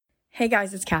Hey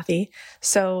guys, it's Kathy.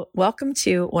 So welcome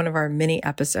to one of our mini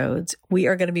episodes. We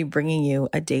are going to be bringing you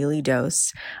a daily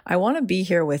dose. I want to be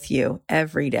here with you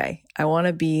every day. I want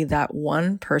to be that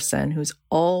one person who's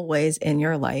always in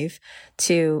your life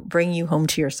to bring you home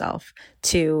to yourself,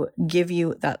 to give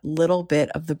you that little bit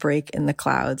of the break in the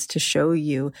clouds, to show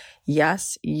you,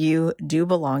 yes, you do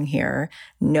belong here.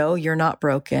 No, you're not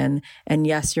broken. And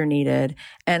yes, you're needed.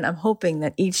 And I'm hoping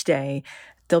that each day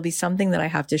there'll be something that I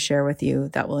have to share with you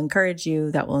that will encourage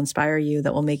you, that will inspire you,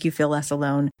 that will make you feel less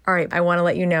alone. All right, I want to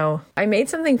let you know, I made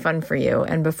something fun for you.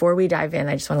 And before we dive in,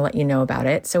 I just want to let you know about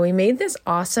it. So we made this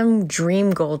awesome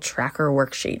dream goal tracker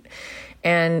worksheet.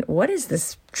 And what is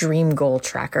this dream goal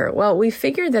tracker? Well, we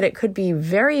figured that it could be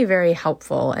very, very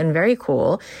helpful and very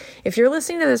cool. If you're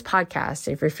listening to this podcast,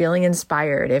 if you're feeling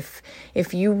inspired, if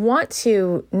you want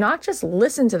to not just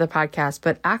listen to the podcast,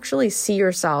 but actually see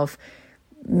yourself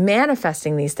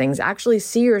manifesting these things, actually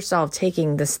see yourself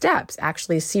taking the steps,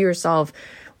 actually see yourself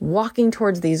walking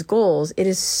towards these goals, it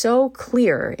is so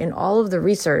clear in all of the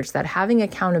research that having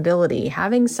accountability,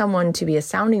 having someone to be a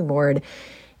sounding board,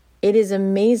 it is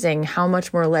amazing how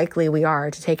much more likely we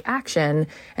are to take action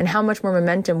and how much more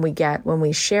momentum we get when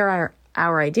we share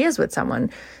our ideas with someone.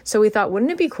 So we thought,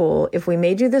 wouldn't it be cool if we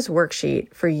made you this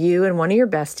worksheet for you and one of your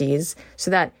besties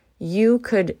so that you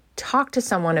could talk to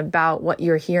someone about what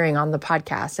you're hearing on the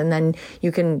podcast. And then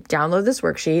you can download this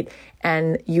worksheet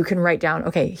and you can write down,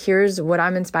 okay, here's what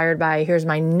I'm inspired by. Here's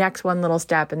my next one little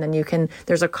step. And then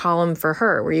there's a column for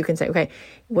her where you can say, okay,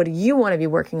 what do you want to be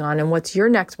working on? And what's your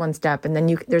next one step? And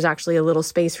then there's actually a little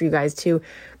space for you guys to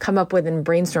come up with and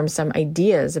brainstorm some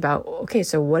ideas about, okay,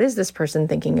 so what is this person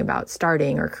thinking about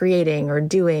starting or creating or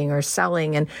doing or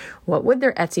selling? And what would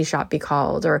their Etsy shop be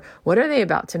called? Or what are they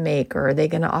about to make? Or are they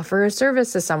going to offer a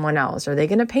service to someone else? Are they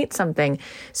going to paint something?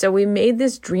 So we made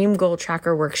this dream goal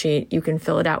tracker worksheet. You can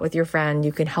fill it out with your friend.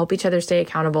 You can help each other stay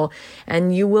accountable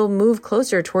and you will move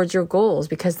closer towards your goals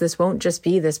because this won't just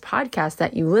be this podcast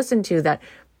that you listen to that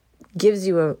gives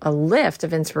you a lift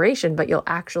of inspiration, but you'll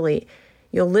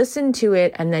listen to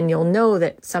it and then you'll know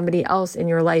that somebody else in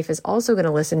your life is also going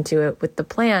to listen to it with the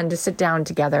plan to sit down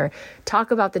together,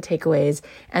 talk about the takeaways,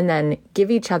 and then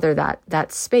give each other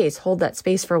that space, hold that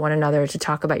space for one another to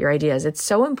talk about your ideas. It's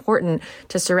so important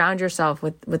to surround yourself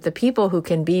with the people who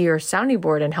can be your sounding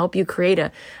board and help you create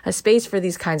a space for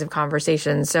these kinds of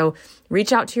conversations. So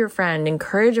reach out to your friend,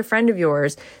 encourage a friend of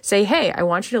yours, say, hey, I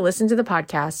want you to listen to the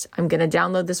podcast. I'm going to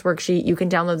download this worksheet. You can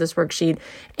download this worksheet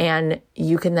and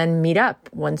you can then meet up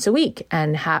once a week.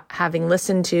 And having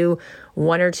listened to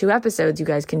one or two episodes, you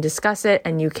guys can discuss it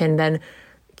and you can then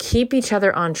keep each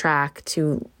other on track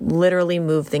to literally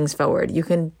move things forward. You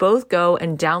can both go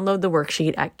and download the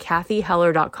worksheet at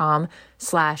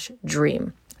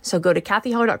kathyheller.com/dream. So go to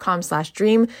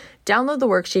kathyheller.com/dream, download the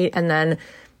worksheet, and then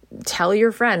tell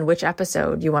your friend which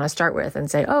episode you want to start with and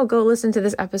say, oh, go listen to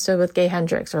this episode with Gay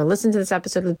Hendricks or listen to this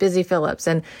episode with Busy Phillips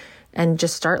and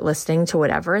just start listening to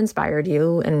whatever inspired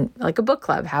you. And like a book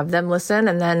club, have them listen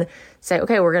and then say,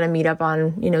 okay, we're going to meet up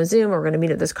on, Zoom, or we're going to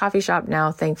meet at this coffee shop.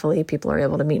 Now, thankfully, people are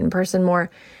able to meet in person more.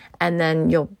 And then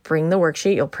you'll bring the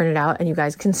worksheet, you'll print it out, and you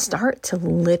guys can start to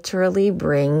literally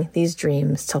bring these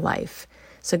dreams to life.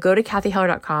 So go to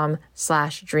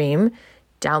kathyheller.com/dream,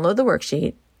 download the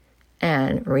worksheet,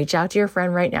 and reach out to your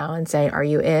friend right now and say, are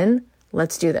you in?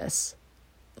 Let's do this.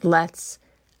 Let's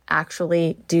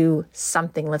actually do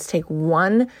something. Let's take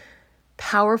one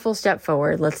powerful step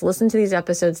forward. Let's listen to these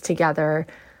episodes together.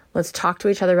 Let's talk to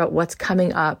each other about what's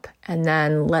coming up. And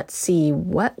then let's see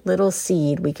what little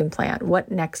seed we can plant,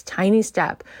 what next tiny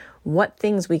step, what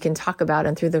things we can talk about.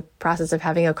 And through the process of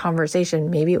having a conversation,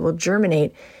 maybe it will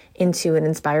germinate into an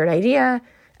inspired idea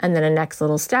and then a next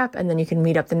little step. And then you can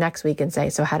meet up the next week and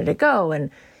say, so how did it go? And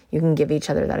you can give each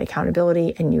other that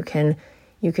accountability and you can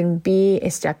be a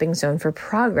stepping stone for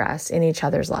progress in each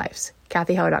other's lives.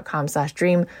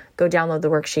 kathyheller.com/dream. Go download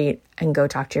the worksheet and go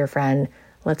talk to your friend.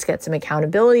 Let's get some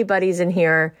accountability buddies in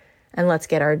here and let's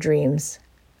get our dreams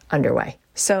underway.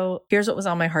 So here's what was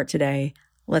on my heart today.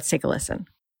 Let's take a listen.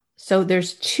 So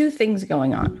there's two things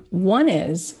going on. One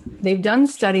is they've done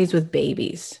studies with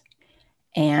babies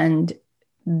and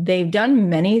they've done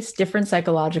many different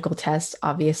psychological tests,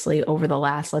 obviously, over the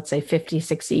last, let's say, 50,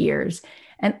 60 years.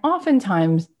 And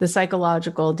oftentimes the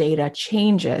psychological data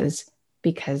changes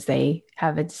because they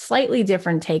have a slightly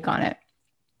different take on it.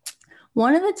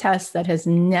 One of the tests that has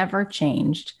never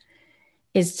changed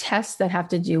is tests that have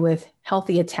to do with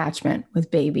healthy attachment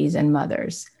with babies and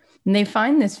mothers. And they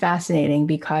find this fascinating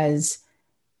because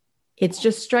it's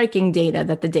just striking data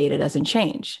that the data doesn't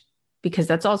change, because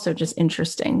that's also just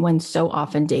interesting when so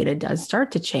often data does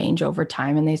start to change over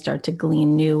time and they start to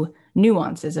glean new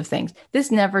nuances of things.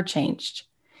 This never changed.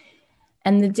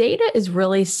 And the data is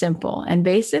really simple. And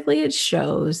basically it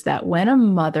shows that when a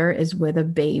mother is with a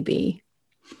baby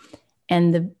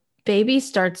and the baby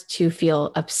starts to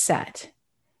feel upset,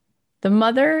 the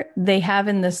mother, they have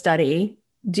in the study,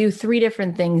 do 3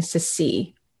 different things to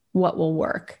see what will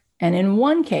work. And in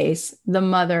one case, the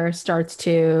mother starts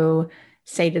to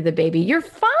say to the baby, you're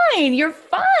fine.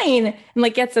 And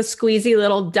like gets a squeezy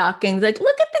little duck and like,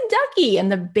 look at the ducky.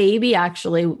 And the baby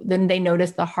actually, then they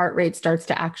notice the heart rate starts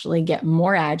to actually get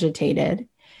more agitated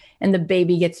and the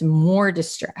baby gets more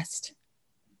distressed.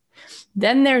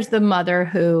 Then there's the mother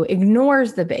who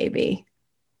ignores the baby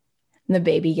and the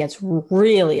baby gets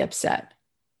really upset.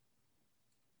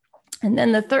 And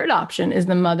then the third option is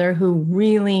the mother who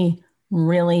really,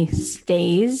 really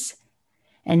stays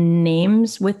and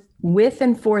names with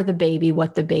and for the baby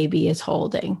what the baby is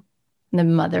holding. And the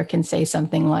mother can say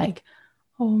something like,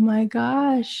 oh my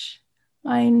gosh,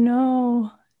 I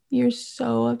know you're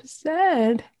so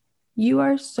upset. You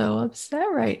are so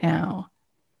upset right now.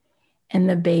 And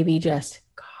the baby just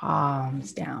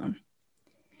calms down.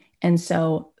 And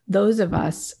so those of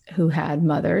us who had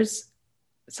mothers,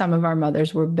 some of our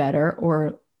mothers were better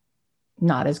or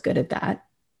not as good at that,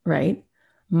 right?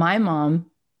 My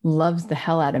mom loves the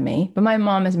hell out of me, but my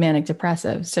mom is manic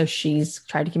depressive. So she's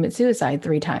tried to commit suicide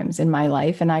 3 times in my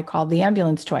life. And I called the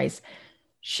ambulance twice.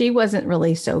 She wasn't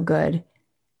really so good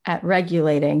at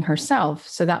regulating herself.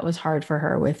 So that was hard for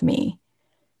her with me.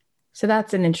 So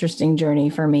that's an interesting journey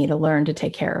for me to learn to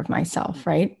take care of myself,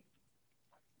 right?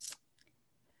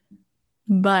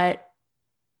 But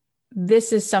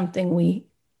this is something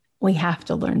we have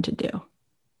to learn to do.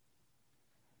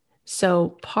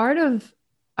 So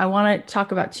I want to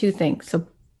talk about 2 things. So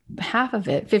half of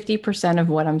it, 50% of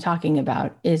what I'm talking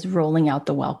about is rolling out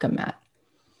the welcome mat.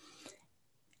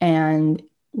 And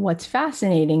what's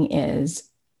fascinating is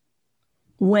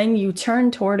when you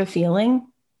turn toward a feeling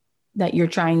that you're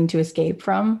trying to escape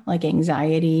from, like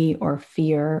anxiety or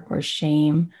fear or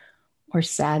shame or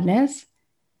sadness,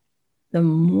 the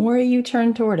more you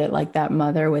turn toward it, like that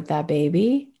mother with that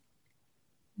baby,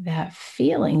 that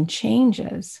feeling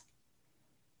changes.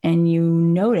 And you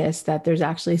notice that there's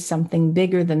actually something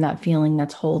bigger than that feeling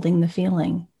that's holding the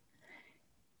feeling.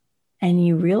 And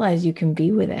you realize you can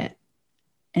be with it.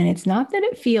 And it's not that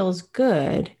it feels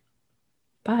good,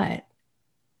 but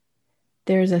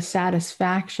there's a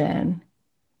satisfaction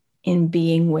in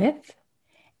being with.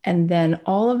 And then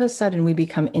all of a sudden we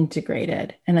become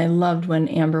integrated. And I loved when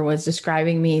Amber was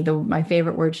describing me, my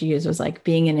favorite word she used was like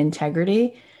being in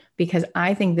integrity, because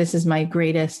I think this is my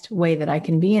greatest way that I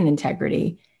can be in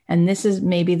integrity. And this is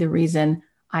maybe the reason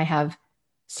I have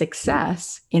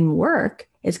success in work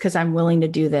is because I'm willing to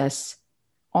do this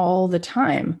all the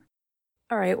time.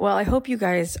 All right. Well, I hope you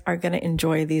guys are going to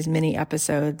enjoy these mini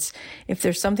episodes. If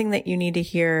there's something that you need to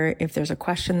hear, if there's a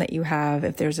question that you have,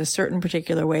 if there's a certain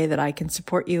particular way that I can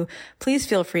support you, please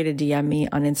feel free to DM me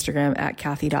on Instagram at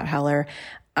Kathy.Heller.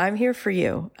 I'm here for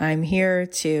you. I'm here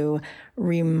to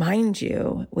remind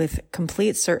you with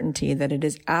complete certainty that it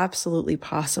is absolutely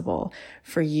possible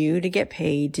for you to get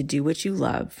paid to do what you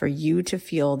love, for you to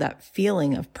feel that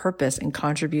feeling of purpose and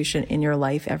contribution in your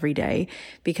life every day,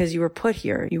 because you were put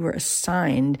here. You were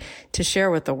assigned to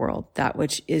share with the world that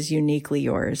which is uniquely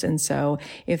yours. And so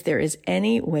if there is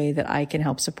any way that I can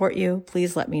help support you,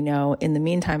 please let me know. In the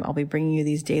meantime, I'll be bringing you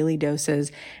these daily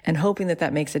doses and hoping that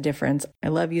that makes a difference. I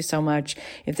love you so much.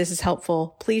 If this is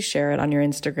helpful, please share it on your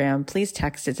Instagram. Please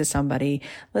text it to somebody.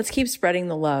 Let's keep spreading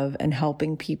the love and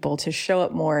helping people to show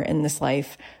up more in this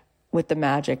life with the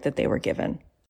magic that they were given.